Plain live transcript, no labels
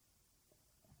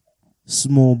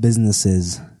small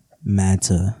businesses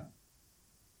matter.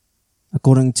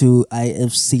 According to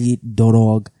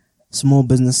ifc.org, small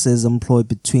businesses employ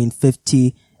between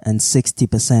 50 and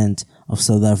 60% of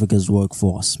South Africa's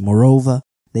workforce. Moreover,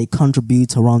 they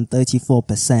contribute around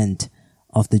 34%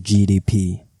 of the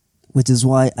GDP, which is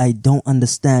why I don't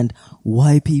understand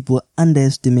why people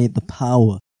underestimate the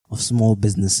power of small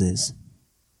businesses.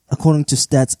 According to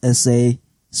Stats SA,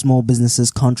 small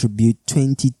businesses contribute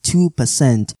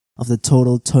 22% of the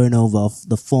total turnover of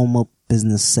the formal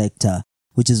business sector,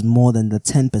 which is more than the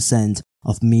 10%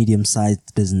 of medium-sized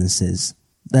businesses.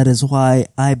 That is why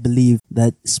I believe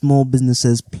that small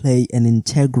businesses play an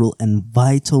integral and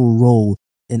vital role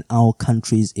in our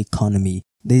country's economy.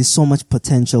 There is so much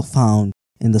potential found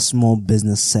in the small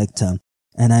business sector,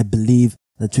 and I believe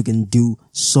that we can do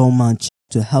so much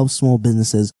to help small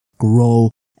businesses grow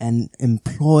and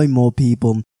employ more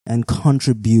people and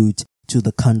contribute to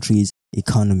the country's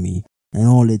economy. And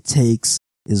all it takes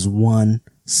is one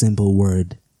simple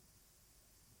word: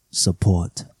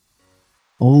 support.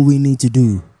 All we need to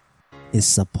do is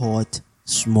support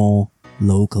small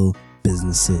local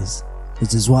businesses.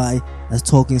 Which is why, as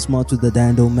Talking Smart with the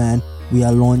Dando Man, we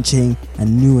are launching a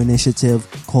new initiative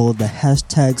called the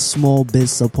 #Small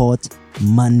Biz Support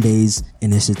Mondays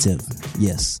initiative.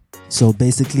 Yes. So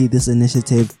basically this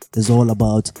initiative is all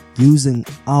about using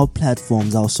our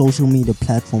platforms, our social media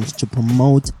platforms, to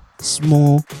promote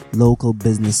small local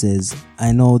businesses.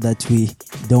 I know that we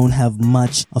don't have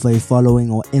much of a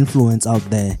following or influence out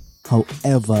there.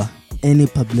 However, any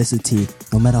publicity,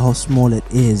 no matter how small it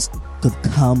is, could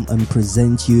come and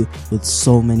present you with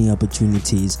so many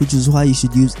opportunities, which is why you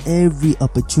should use every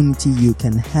opportunity you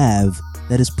can have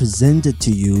that is presented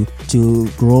to you to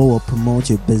grow or promote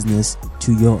your business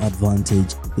to your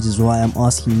advantage, which is why I'm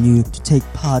asking you to take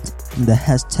part in the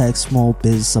 #Small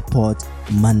Biz Support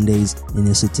Mondays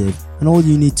initiative. And all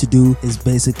you need to do is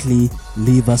basically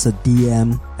leave us a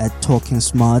DM at Talking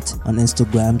Smart on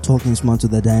Instagram, Talking Smart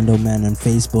with the Dando Man on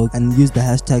Facebook, and use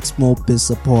the #Small Biz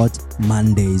Support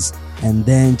Mondays. And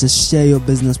then just share your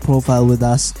business profile with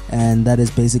us, and that is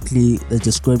basically the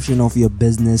description of your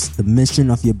business, the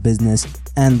mission of your business,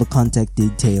 and the contact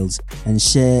details. And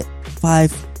share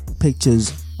 5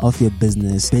 pictures of your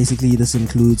business. Basically, this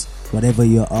includes whatever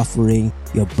you're offering,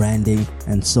 your branding,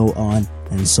 and so on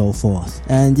and so forth.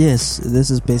 And yes, this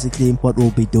is basically what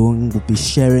we'll be doing. We'll be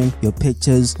sharing your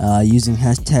pictures using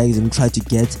hashtags and try to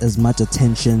get as much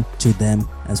attention to them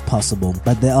as possible.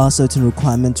 But there are certain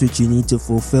requirements which you need to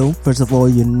fulfill. First of all,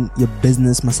 your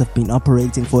business must have been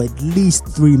operating for at least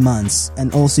 3 months,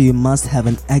 and also you must have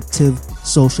an active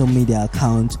social media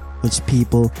account which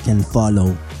people can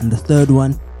follow. And the third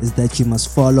one is that you must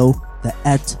follow the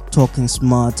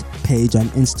 @TalkingSmart page on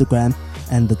Instagram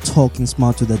and the Talking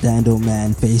Smart with the Dando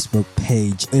Man Facebook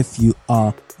page if you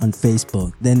are on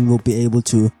Facebook. Then we'll be able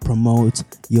to promote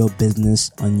your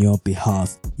business on your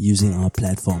behalf using our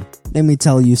platform. Let me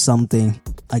tell you something.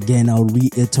 Again, I'll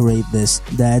reiterate this,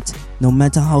 that no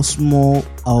matter how small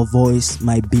our voice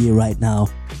might be right now,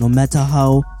 no matter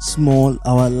how small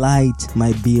our light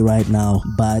might be right now,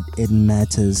 but it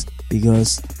matters,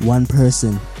 because one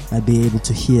person might be able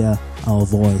to hear our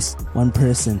voice. One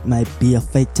person might be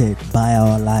affected by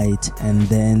our light, and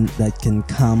then that can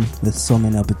come with so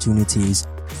many opportunities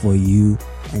for you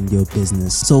and your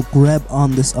business. So grab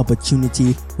on this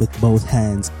opportunity with both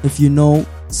hands. If you know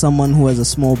someone who has a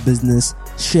small business,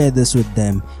 share this with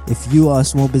them. If you are a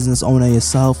small business owner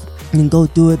yourself, then go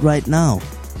do it right now.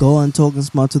 Go on Talking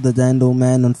Smart to the Dando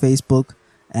Man on Facebook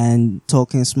and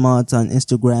Talking Smart on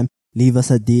Instagram. Leave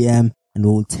us a DM and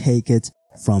we'll take it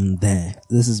from there.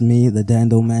 This is me, the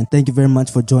Dando Man. Thank you very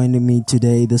much for joining me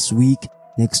today, this week.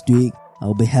 Next week,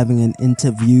 I'll be having an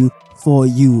interview for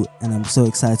you, and I'm so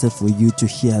excited for you to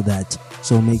hear that.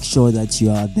 So make sure that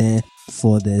you are there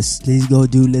for this. Please go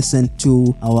do listen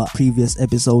to our previous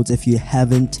episodes if you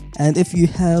haven't, and if you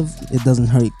have, it doesn't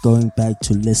hurt going back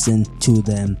to listen to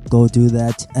them. Go do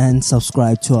that and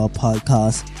subscribe to our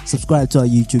podcast, subscribe to our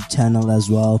YouTube channel as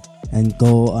well, and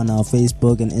go on our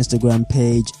Facebook and Instagram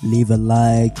page, leave a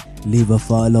like, leave a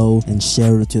follow, and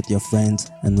share it with your friends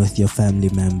and with your family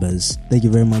members. Thank you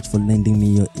very much for lending me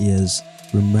your ears.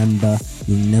 Remember,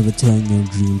 you'll never turn your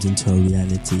dreams into a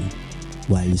reality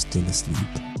while you're still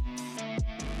asleep.